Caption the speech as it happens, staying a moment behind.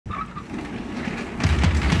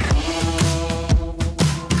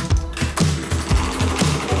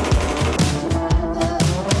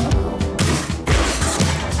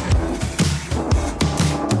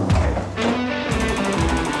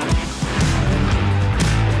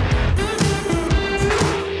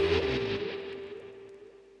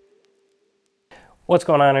What's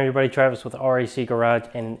going on, everybody? Travis with RAC Garage,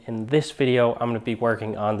 and in this video I'm going to be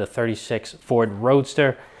working on the 36 Ford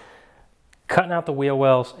Roadster, cutting out the wheel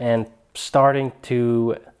wells and starting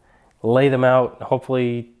to lay them out,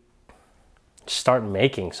 hopefully start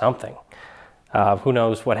making something. Who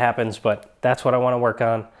knows what happens, but that's what I want to work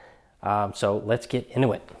on. So let's get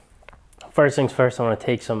into it. First things first, I want to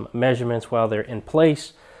take some measurements while they're in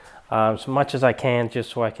place, as much as I can,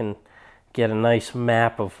 just so I can get a nice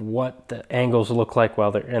map of what the angles look like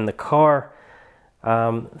while they're in the car.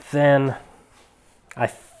 Then I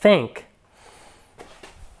think,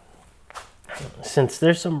 since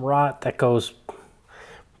there's some rot that goes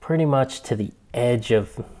pretty much to the edge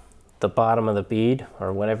of the bottom of the bead,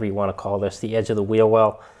 or whatever you want to call this, the edge of the wheel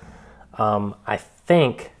well, I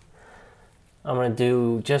think I'm going to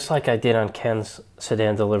do just like I did on Ken's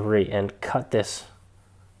sedan delivery and cut this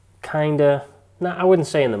kind of, no, I wouldn't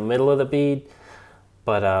say in the middle of the bead,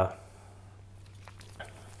 but I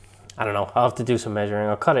don't know. I'll have to do some measuring.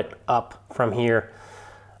 I'll cut it up from here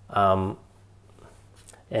and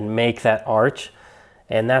make that arch.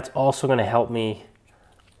 And that's also going to help me,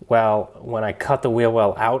 well, when I cut the wheel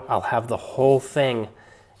well out, I'll have the whole thing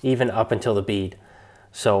even up until the bead.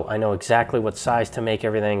 So I know exactly what size to make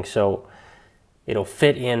everything, so it'll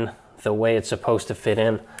fit in the way it's supposed to fit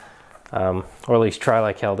in, or at least try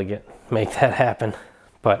like hell to make that happen.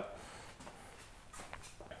 But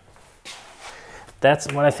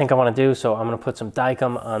that's what I think I want to do. So I'm going to put some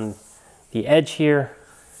Dykem on the edge here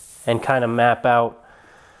and kind of map out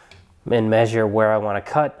and measure where I want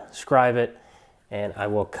to cut, scribe it, and I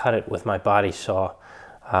will cut it with my body saw.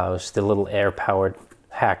 It's the little air-powered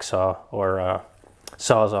hacksaw or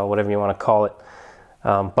sawzall, whatever you want to call it.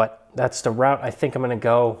 But that's the route I think I'm going to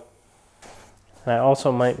go. And I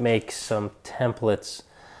also might make some templates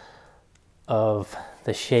of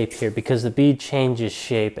the shape here, because the bead changes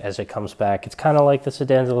shape as it comes back. It's kind of like the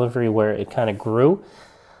sedan delivery where it kind of grew.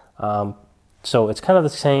 So it's kind of the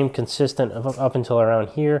same, consistent up until around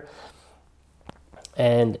here.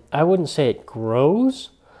 And I wouldn't say it grows,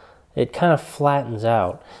 it kind of flattens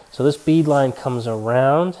out. So this bead line comes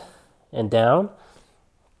around and down.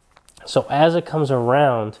 So as it comes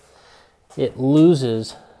around, it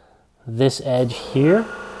loses this edge here,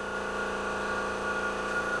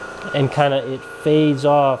 and kind of it fades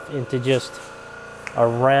off into just a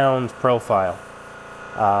round profile.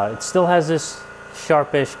 It still has this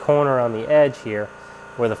sharpish corner on the edge here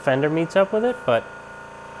where the fender meets up with it, but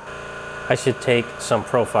I should take some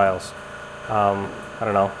profiles, I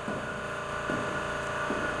don't know,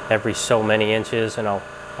 every so many inches, and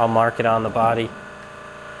I'll mark it on the body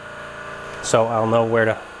so I'll know where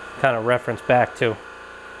to kind of reference back to.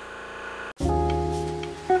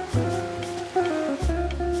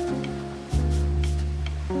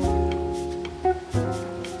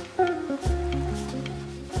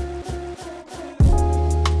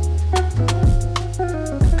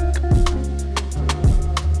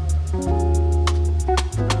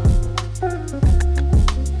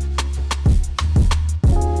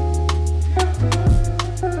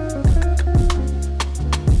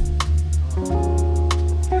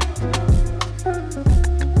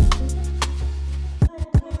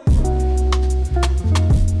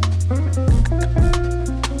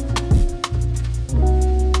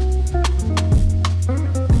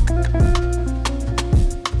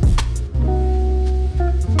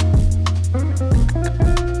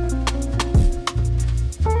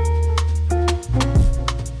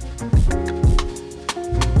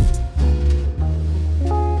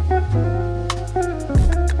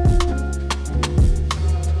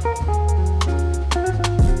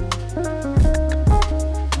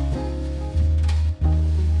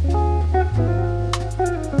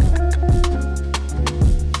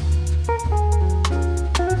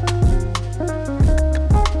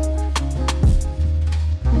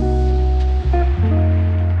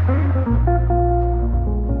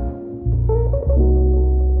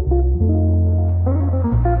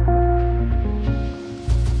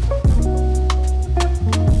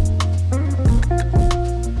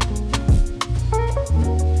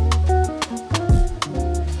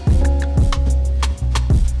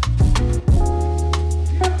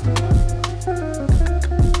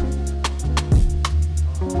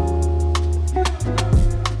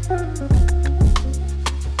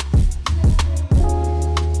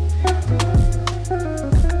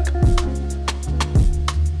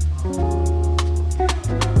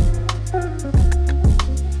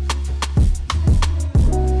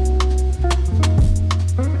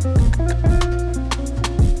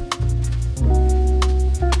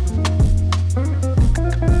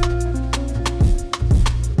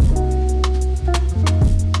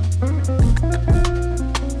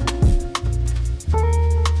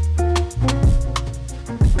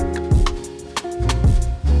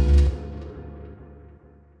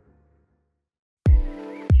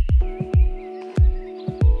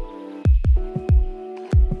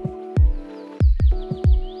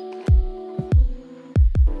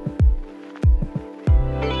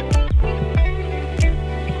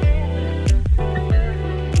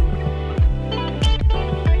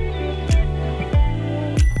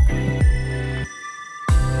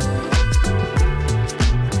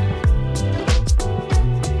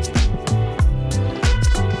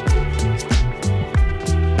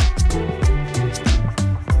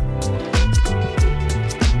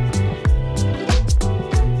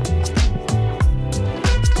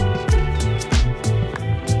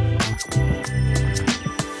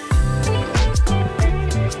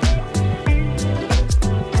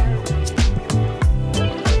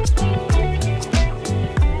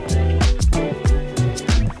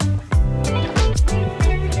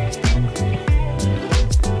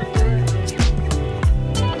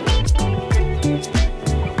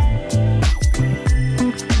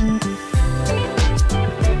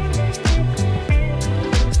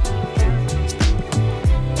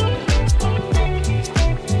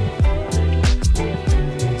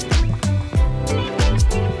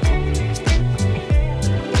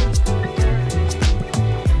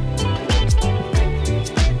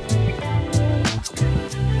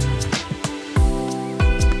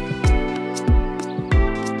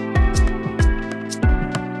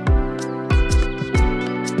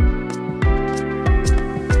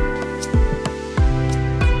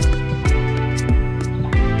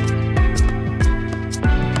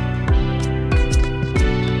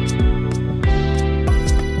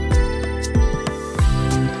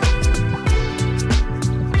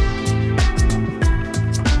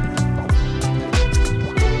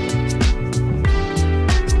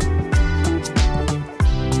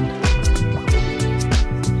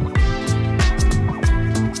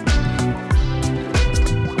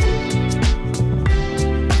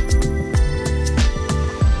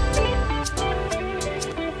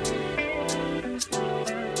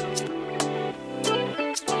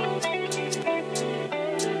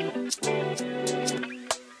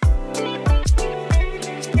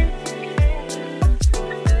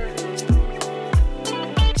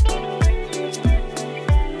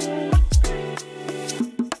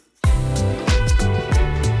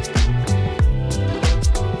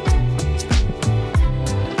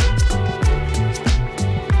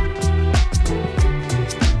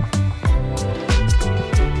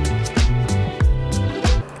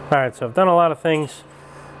 Alright, so I've done a lot of things.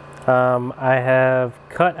 I have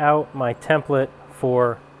cut out my template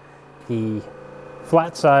for the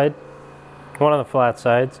flat side, one of the flat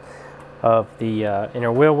sides of the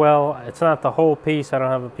inner wheel well. It's not the whole piece. I don't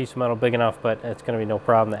have a piece of metal big enough, but it's going to be no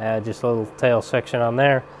problem to add just a little tail section on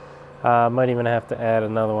there. Might even have to add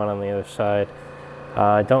another one on the other side.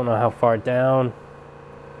 I don't know how far down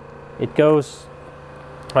it goes.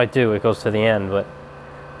 It goes to the end, but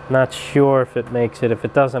not sure if it makes it. If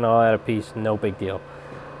it doesn't, I'll add a piece, no big deal.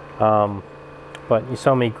 But you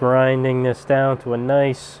saw me grinding this down to a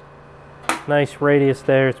nice radius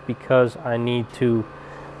there. It's because I need to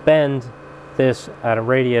bend this at a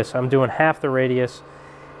radius. I'm doing half the radius,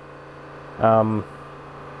 and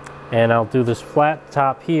I'll do this flat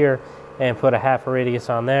top here and put a half a radius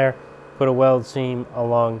on there, put a weld seam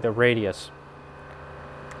along the radius.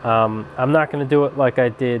 I'm not going to do it like I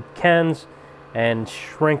did Ken's and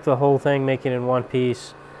shrink the whole thing, make it in one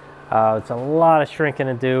piece. It's a lot of shrinking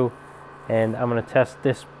to do, and I'm going to test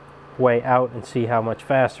this way out and see how much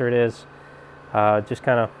faster it is. Just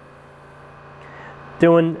kind of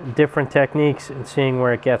doing different techniques and seeing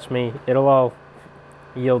where it gets me. It'll all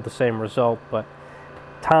yield the same result, but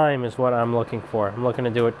time is what I'm looking for. I'm looking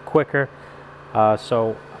to do it quicker.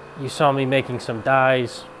 So you saw me making some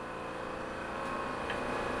dies,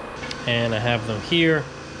 and I have them here.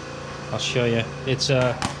 I'll show you. It's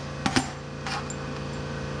a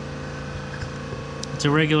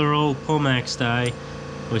regular old Pomax die,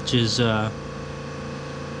 which is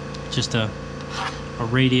just a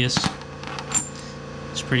radius.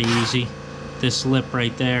 It's pretty easy. This lip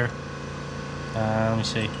right there, let me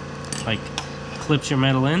see, like clips your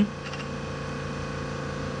metal in,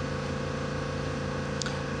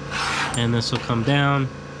 and this will come down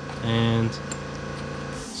and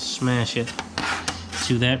smash it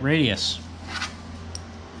to that radius.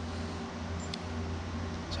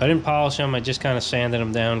 So I didn't polish them, I just kind of sanded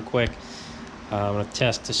them down quick. I'm going to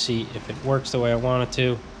test to see if it works the way I want it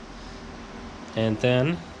to, and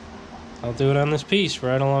then I'll do it on this piece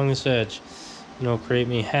right along this edge. You know, create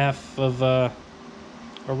me half of a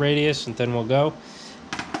radius, and then we'll go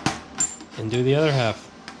and do the other half.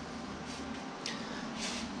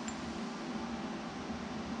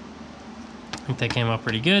 I think that came out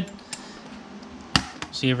pretty good.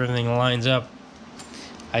 See if everything lines up.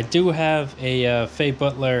 I do have a Faye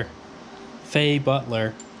Butler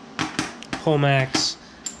Pomax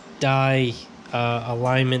die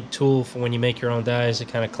alignment tool for when you make your own dies. It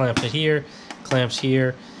kind of clamps it here, clamps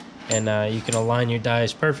here, and you can align your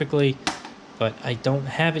dies perfectly. But I don't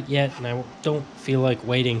have it yet, and I don't feel like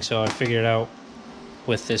waiting, so I figured it out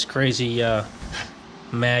with this crazy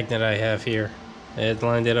magnet I have here. It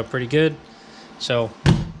lined it up pretty good, so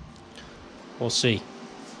we'll see.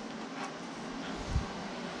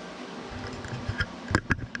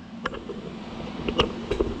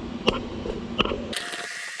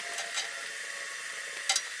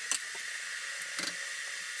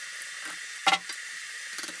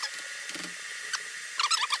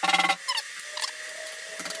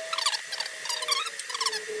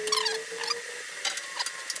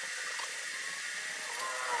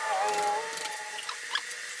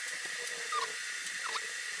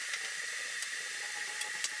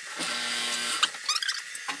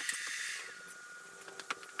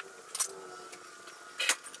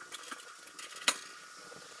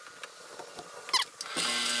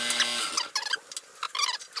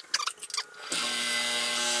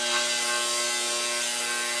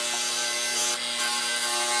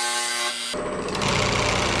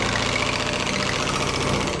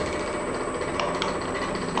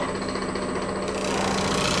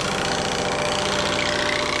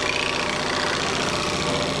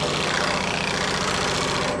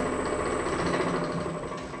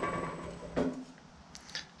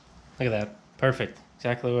 Look at that. Perfect.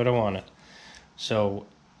 Exactly what I wanted. So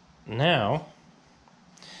now,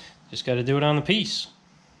 just got to do it on the piece.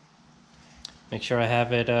 Make sure I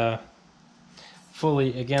have it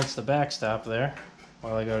fully against the backstop there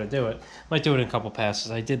while I go to do it. Might do it in a couple passes.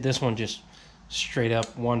 I did this one just straight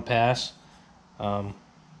up one pass. And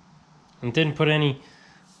didn't put any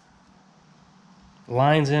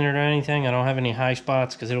lines in it or anything. I don't have any high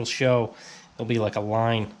spots because it'll show. It'll be like a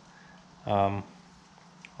line.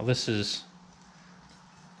 Well, this is,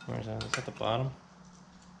 where is that? Is that the bottom?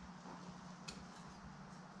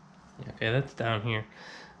 Okay, that's down here.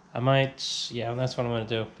 I might, yeah, that's what I'm going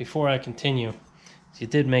to do. Before I continue, you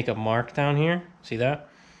did make a mark down here. See that?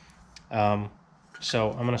 So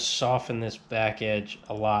I'm going to soften this back edge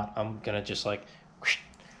a lot. I'm going to just like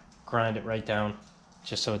grind it right down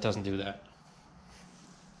just so it doesn't do that.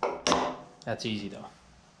 That's easy though.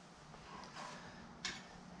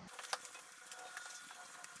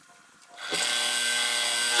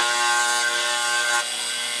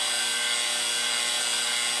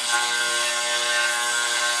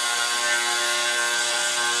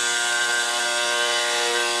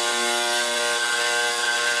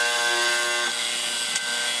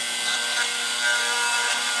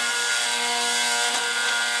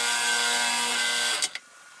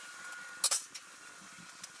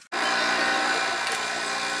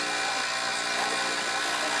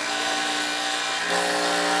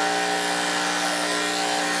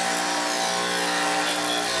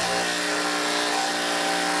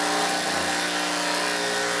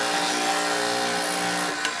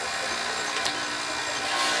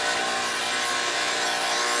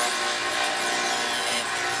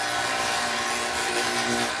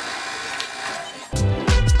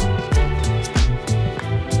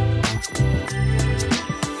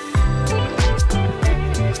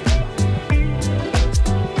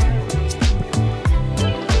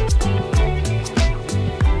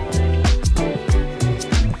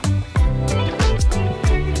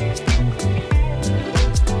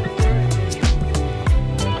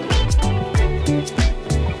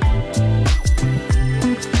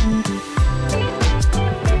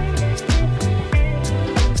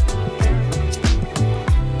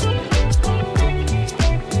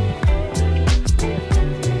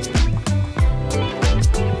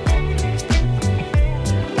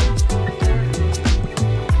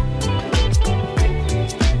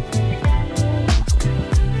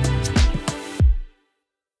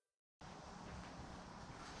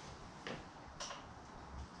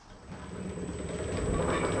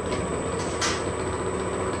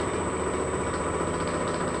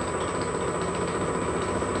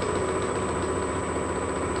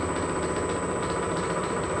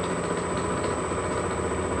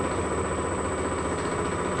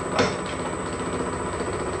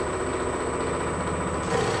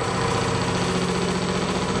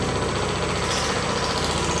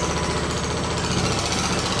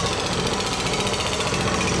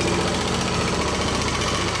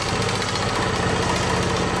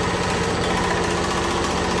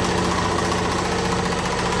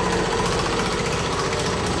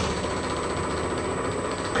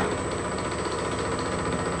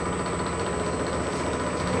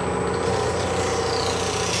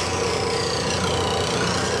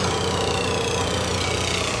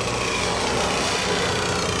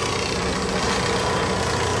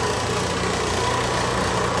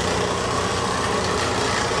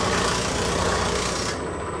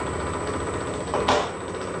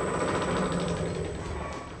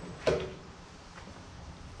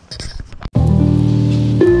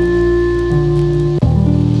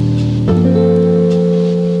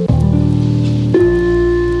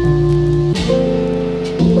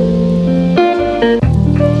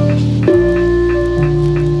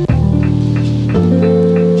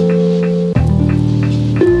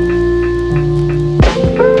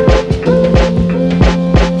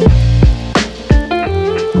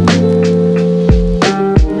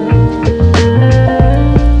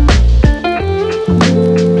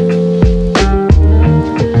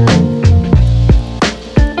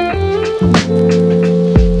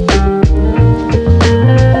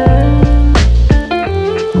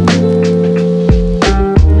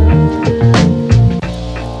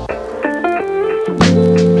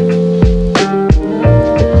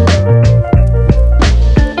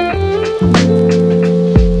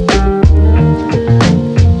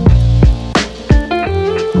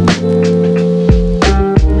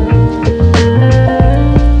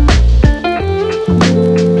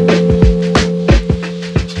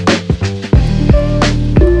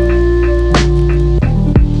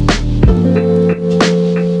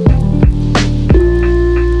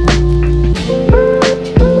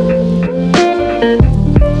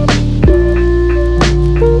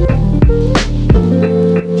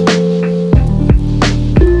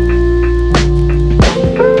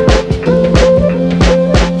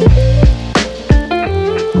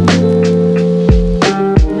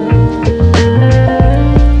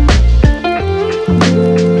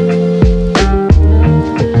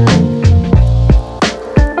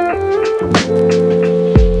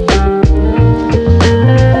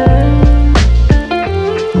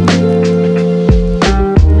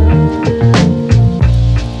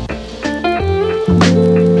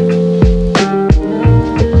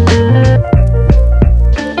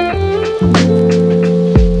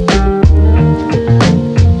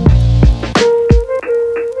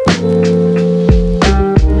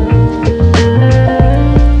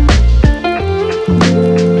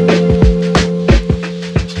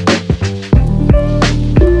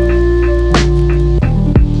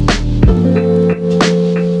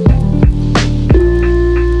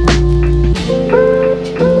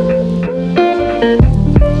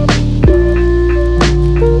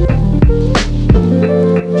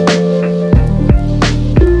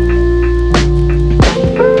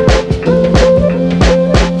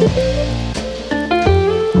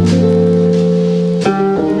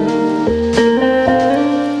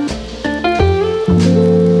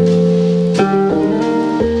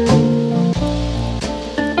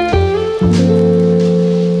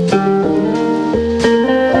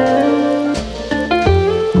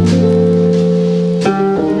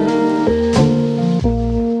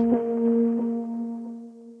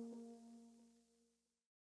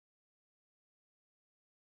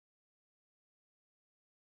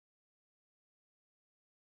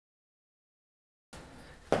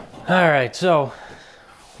 All right, so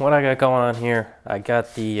what I got going on here, I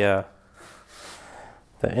got the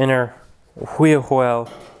inner wheel well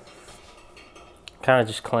kind of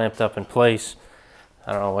just clamped up in place.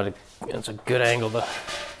 I don't know what it's a good angle to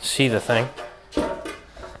see the thing. Kind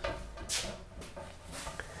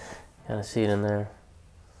of see it in there.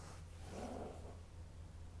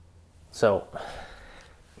 So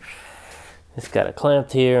it's got it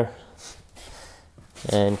clamped here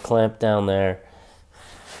and clamped down there.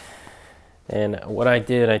 And what I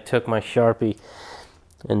did, I took my Sharpie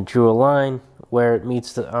and drew a line where it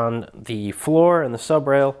meets on the floor and the sub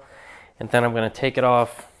rail, and then I'm going to take it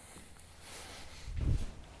off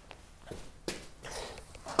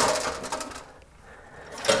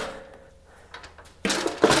and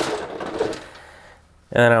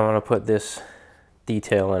then I'm going to put this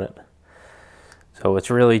detail in it. So it's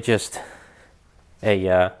really just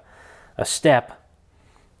a step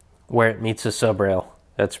where it meets the sub rail.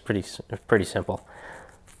 That's pretty simple.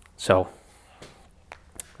 So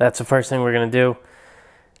that's the first thing we're gonna do.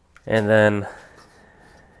 And then,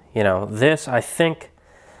 you know, this, I think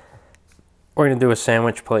we're gonna do a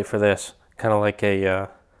sandwich plate for this, kind of like a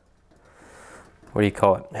what do you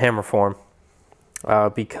call it, hammer form,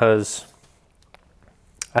 because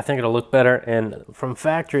I think it'll look better. And from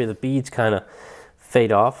factory, the beads kind of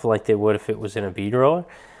fade off like they would if it was in a bead roller,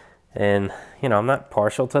 and you know, I'm not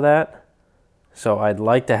partial to that. So I'd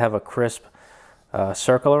like to have a crisp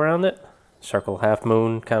circle around it. Circle, half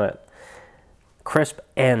moon, kind of crisp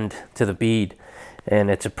end to the bead. And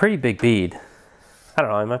it's a pretty big bead. I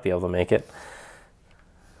don't know, I might be able to make it.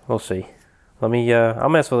 We'll see. Let me, I'll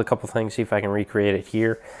mess with a couple things, see if I can recreate it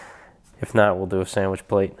here. If not, we'll do a sandwich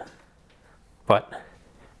plate. But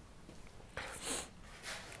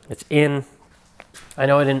it's in. I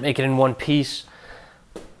know I didn't make it in one piece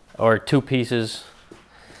or two pieces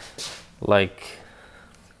like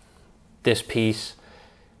this piece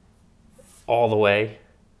all the way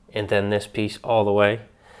and then this piece all the way.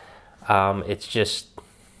 It's just,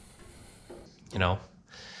 you know,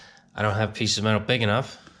 I don't have pieces of metal big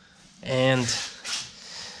enough, and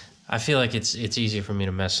I feel like it's easier for me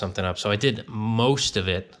to mess something up. So I did most of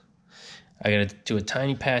it. I gotta do a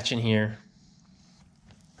tiny patch in here,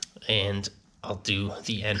 and I'll do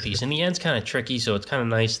the end piece. And the end's kind of tricky, so it's kind of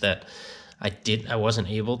nice that I wasn't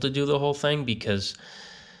able to do the whole thing, because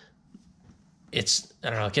it's, I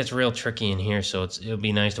don't know, it gets real tricky in here, so it would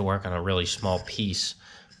be nice to work on a really small piece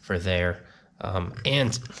for there.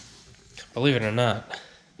 And believe it or not,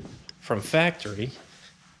 from factory,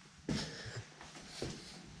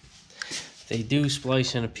 they do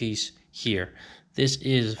splice in a piece here. This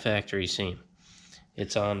is a factory seam.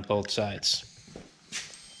 It's on both sides.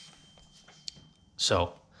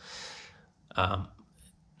 So,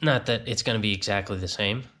 not that it's going to be exactly the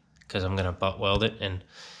same, because I'm going to butt weld it and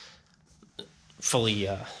fully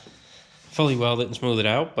weld it and smooth it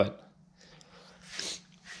out, but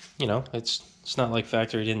you know, it's not like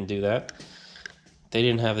factory didn't do that. They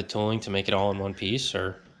didn't have the tooling to make it all in one piece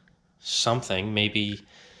or something. Maybe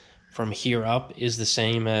from here up is the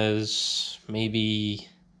same as maybe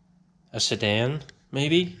a sedan,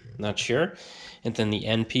 maybe, not sure. And then the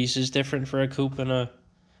end piece is different for a coupe and a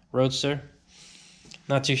Roadster.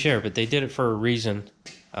 Not too sure, but they did it for a reason.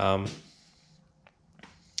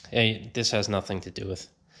 Hey, this has nothing to do with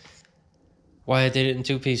why I did it in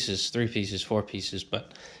 2 pieces, 3 pieces, 4 pieces,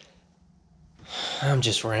 but I'm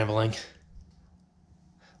just rambling.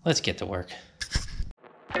 Let's get to work.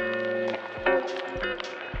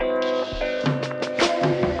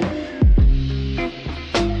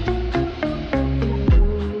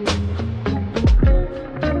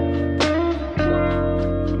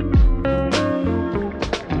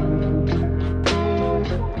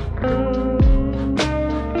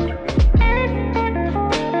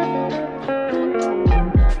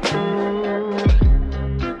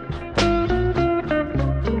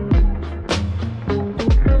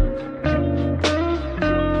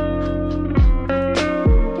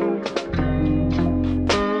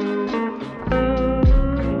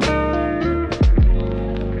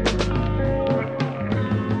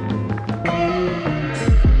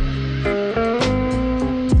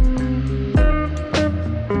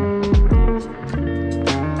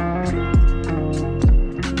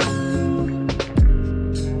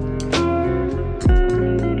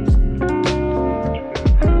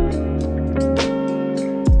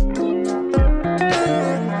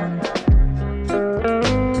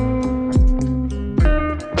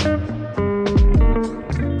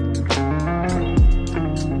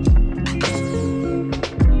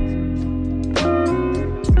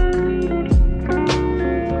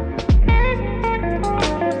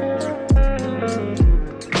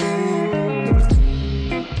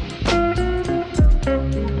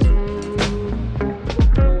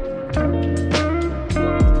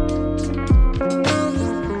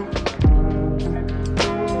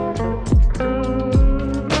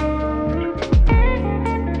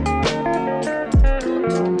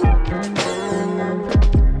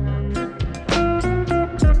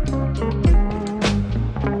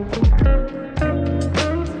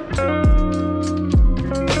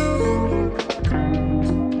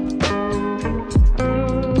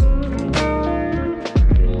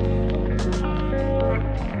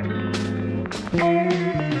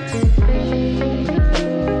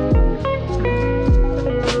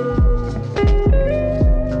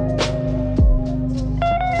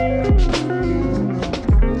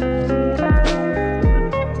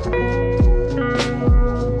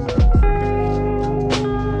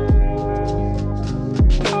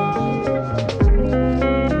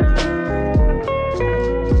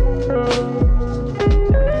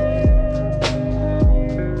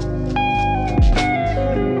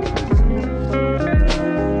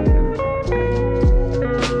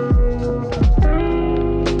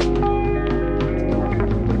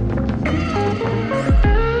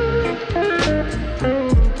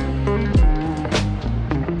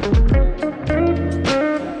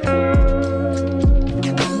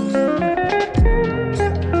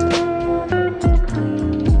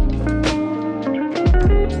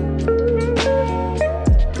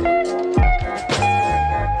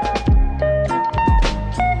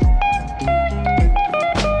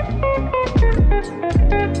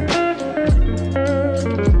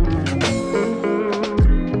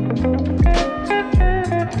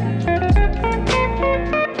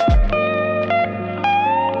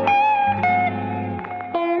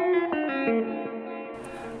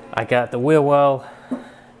 I got the wheel well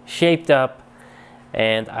shaped up,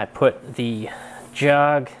 and I put the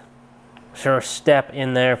jog sort of step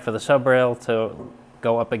in there for the sub rail to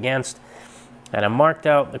go up against, and I marked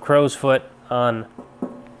out the crow's foot on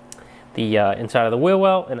the inside of the wheel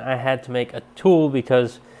well, and I had to make a tool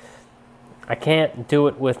because I can't do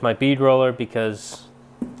it with my bead roller because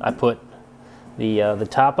I put the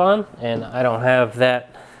top on, and I don't have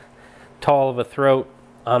that tall of a throat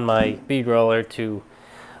on my bead roller to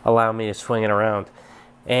allow me to swing it around.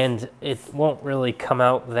 And it won't really come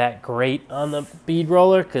out that great on the bead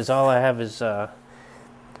roller because all I have is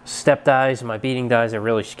step dies, and my beading dies are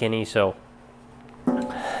really skinny. So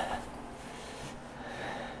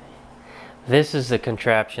this is the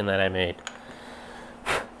contraption that I made.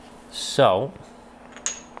 So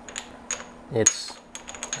it's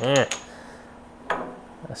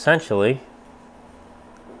essentially,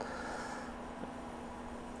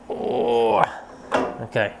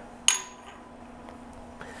 okay.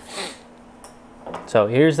 So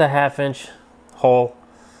here's the 1/2 inch hole,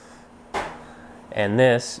 and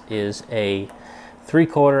this is a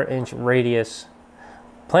 3/4 inch radius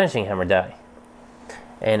planishing hammer die,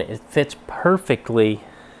 and it fits perfectly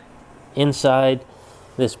inside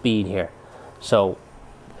this bead here. So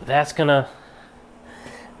that's gonna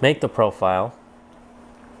make the profile,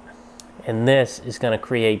 and this is gonna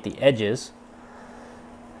create the edges.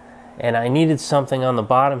 And I needed something on the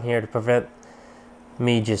bottom here to prevent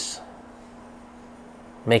me just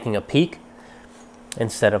making a peak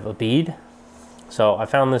instead of a bead. So I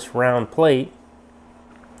found this round plate,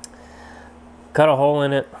 cut a hole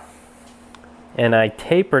in it, and I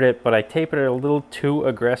tapered it, but I tapered it a little too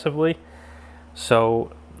aggressively.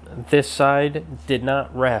 So this side did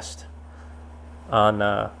not rest on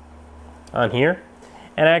here,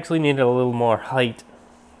 and I actually needed a little more height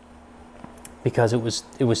because it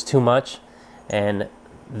was too much, and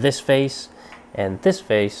this face and this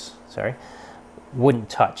face, sorry, wouldn't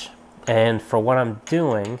touch. And for what I'm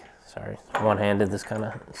doing, sorry, one-handed, this kind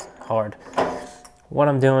of hard. What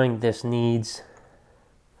I'm doing, this needs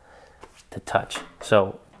to touch.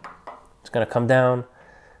 So it's gonna come down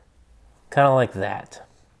kind of like that.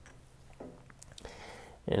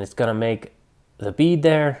 And it's gonna make the bead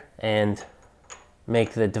there and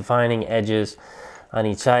make the defining edges on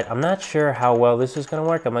each side. I'm not sure how well this is gonna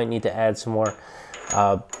work. I might need to add some more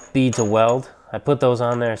beads of weld. I put those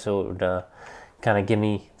on there so it would kind of give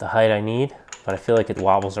me the height I need, but I feel like it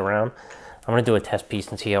wobbles around. I'm gonna do a test piece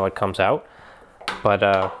and see how it comes out. But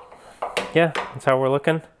yeah, that's how we're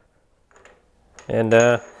looking. And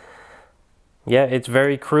yeah, it's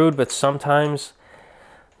very crude, but sometimes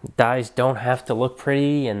dies don't have to look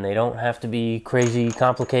pretty and they don't have to be crazy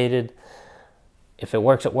complicated. If it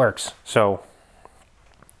works, it works. So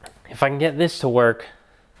if I can get this to work,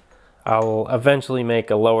 I'll eventually make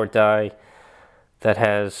a lower die that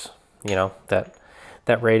has, you know, that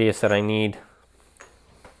radius that I need.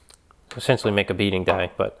 Essentially make a beading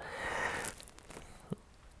die. But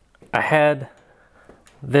I had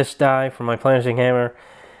this die from my planishing hammer,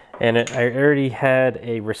 and I already had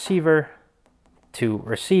a receiver to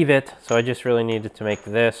receive it, so I just really needed to make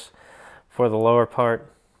this for the lower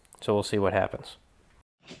part. So we'll see what happens.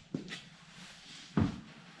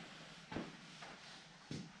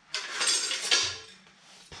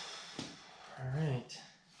 All right.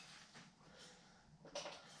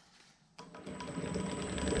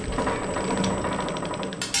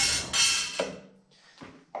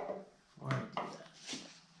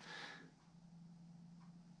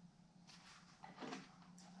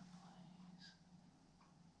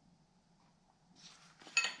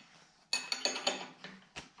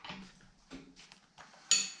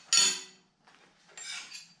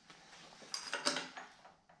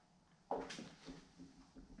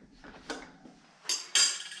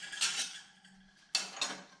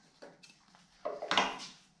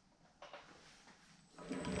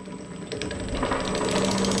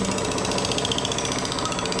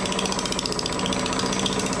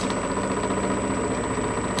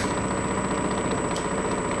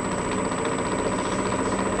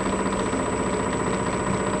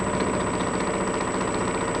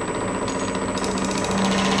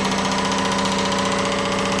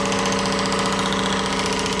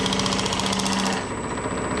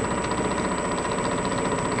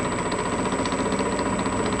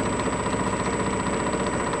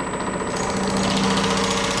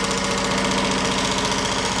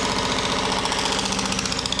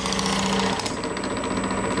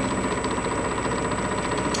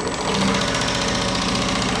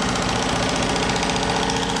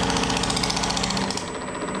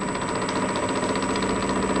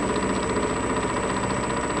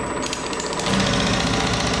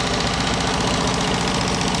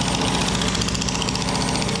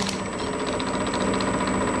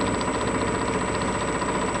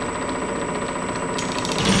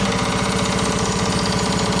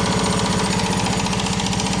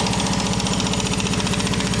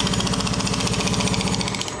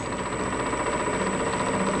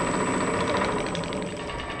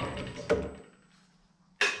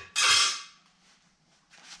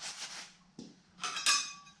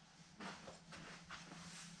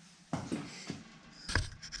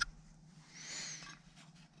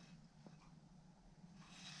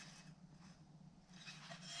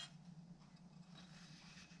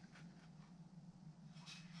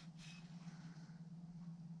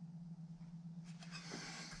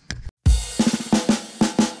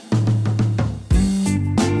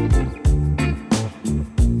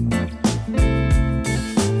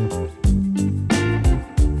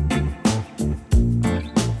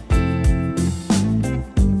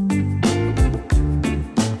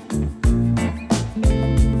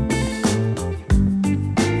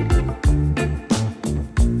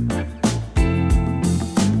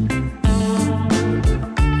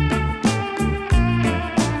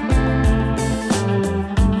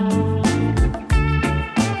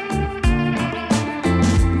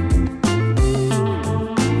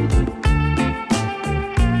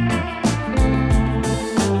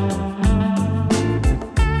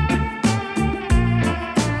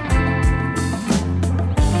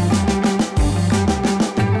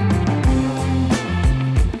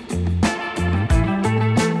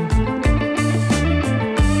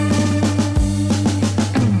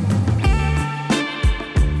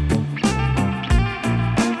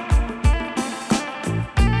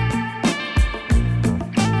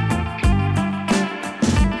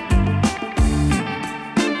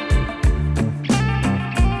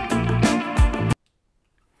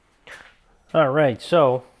 All right,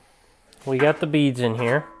 so we got the beads in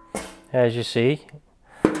here, as you see.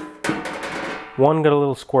 One got a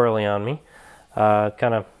little squirrely on me.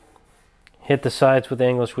 Kind of hit the sides with the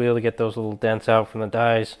English wheel to get those little dents out from the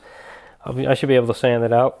dies. I should be able to sand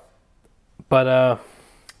it out. But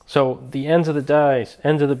so the ends of the dies,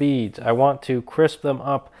 ends of the beads, I want to crisp them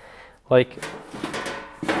up like,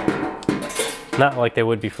 not like they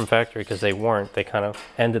would be from factory, because they weren't. They kind of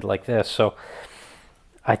ended like this. So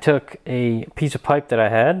I took a piece of pipe that I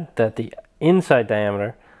had that the inside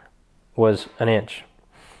diameter was 1 inch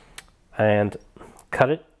and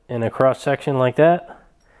cut it in a cross section like that,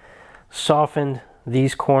 softened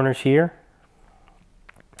these corners here,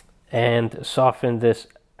 and softened this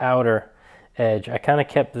outer edge. I kind of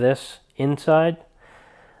kept this inside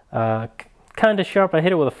kind of sharp. I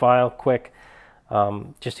hit it with a file quick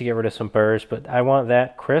just to get rid of some burrs, but I want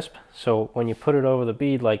that crisp, so when you put it over the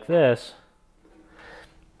bead like this,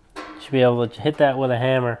 you should be able to hit that with a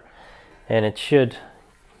hammer and it should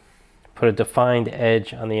put a defined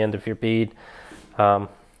edge on the end of your bead. We'll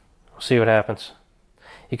see what happens.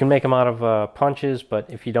 You can make them out of punches, but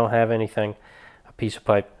if you don't have anything, a piece of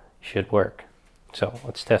pipe should work. So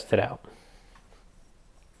let's test it out.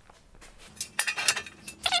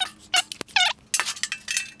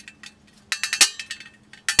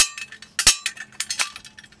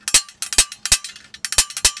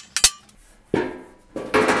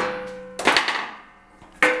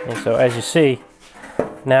 And so as you see,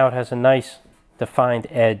 now it has a nice defined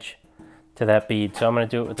edge to that bead. So I'm going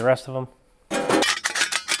to do it with the rest of them.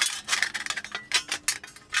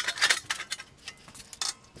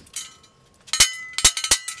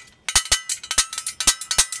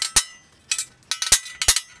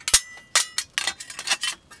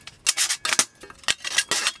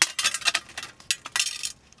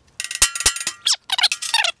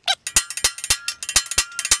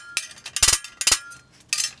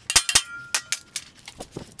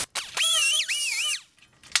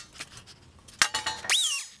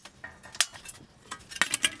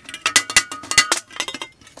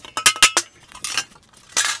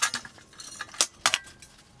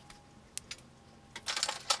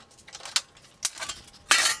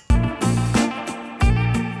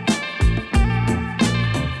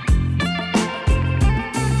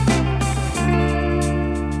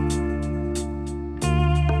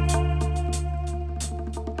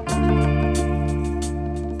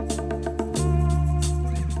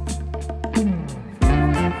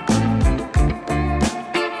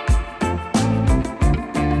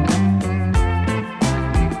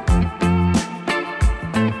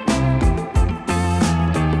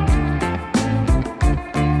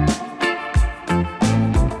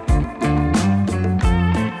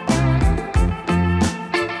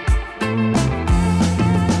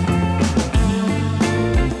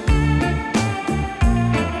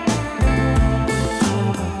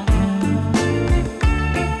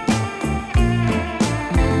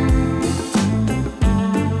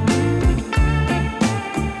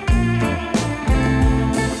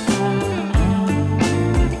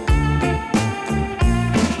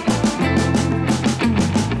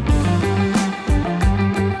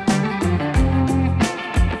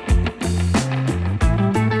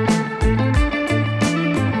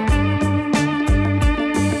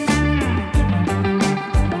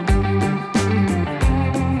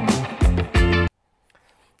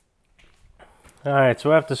 Alright,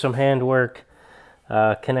 so after some handwork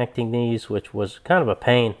connecting these, which was kind of a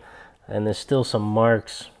pain, and there's still some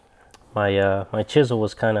marks, my chisel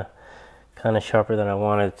was kind of sharper than I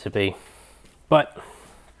wanted it to be, but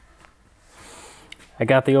I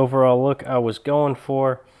got the overall look I was going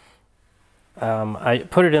for. I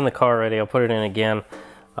put it in the car already. I'll put it in again,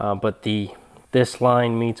 but this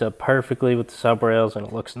line meets up perfectly with the sub rails and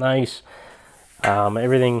it looks nice.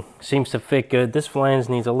 Everything seems to fit good. This flange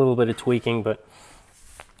needs a little bit of tweaking, but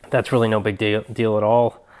that's really no big deal at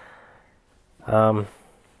all. So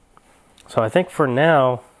I think for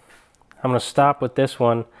now, I'm going to stop with this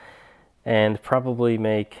one and probably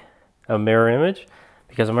make a mirror image,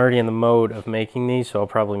 because I'm already in the mode of making these, so I'll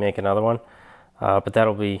probably make another one. But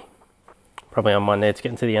that'll be probably on Monday. It's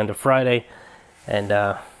getting to the end of Friday, and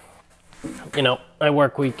you know, my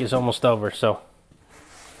work week is almost over, so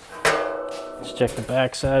let's check the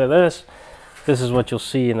back side of this. This is what you'll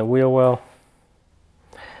see in the wheel well.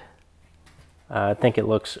 I think it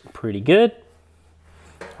looks pretty good.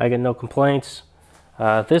 I get no complaints.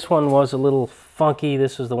 This one was a little funky.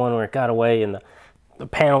 This was the one where it got away and the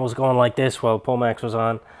panel was going like this while the Pomax was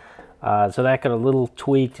on. So that got a little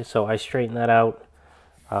tweaked, so I straightened that out.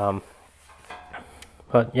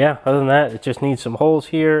 But yeah, other than that, it just needs some holes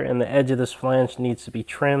here, and the edge of this flange needs to be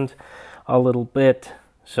trimmed a little bit,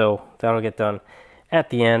 so that'll get done at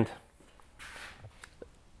the end.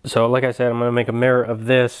 So like I said, I'm going to make a mirror of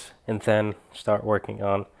this and then start working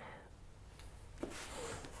on.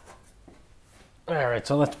 Alright,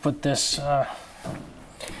 so let's put this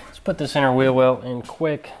inner wheel well in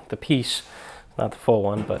quick. The piece, not the full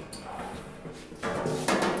one, but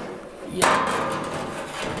yeah.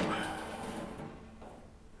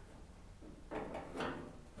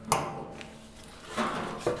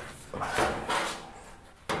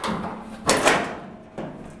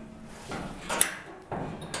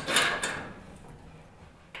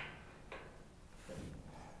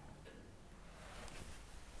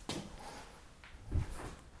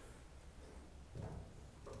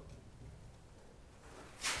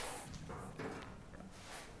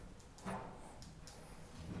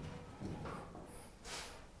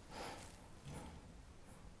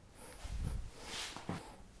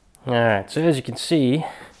 Alright, so as you can see,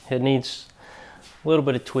 it needs a little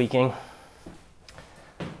bit of tweaking.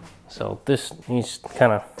 So this needs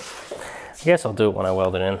kind of, I guess I'll do it when I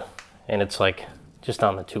weld it in. And it's like just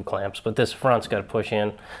on the 2 clamps, but this front's got to push in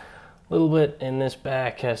a little bit and this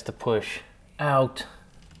back has to push out.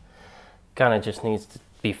 Kind of just needs to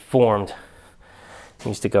be formed.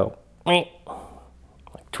 Needs to go, like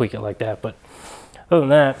tweak it like that. But other than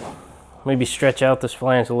that, maybe stretch out this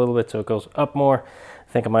flange a little bit so it goes up more.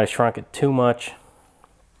 I think I might have shrunk it too much.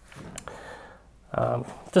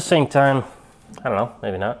 At the same time, I don't know,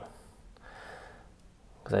 maybe not.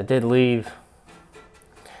 Because I did leave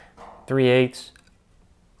 3/8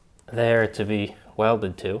 there to be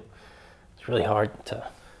welded to. It's really hard to...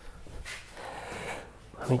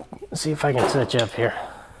 Let me see if I can set you up here.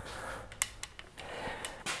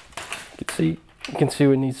 You can see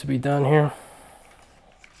what needs to be done here.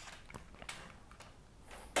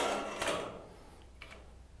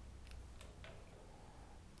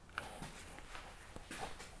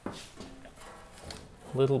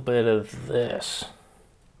 Little bit of this,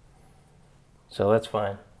 so that's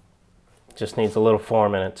fine. Just needs a little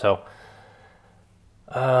form in it. So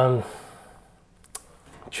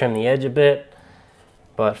trim the edge a bit,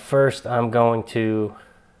 but first I'm going to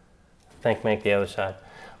make the other side.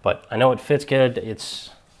 But I know it fits good. It's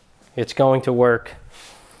going to work.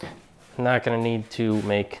 I'm not going to need to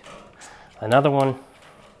make another one.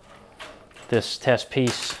 This test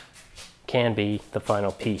piece can be the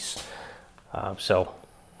final piece. So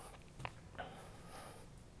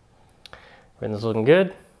everything's looking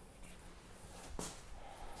good.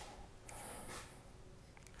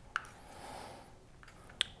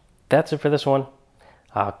 That's it for this one.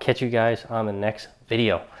 I'll catch you guys on the next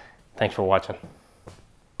video. Thanks for watching.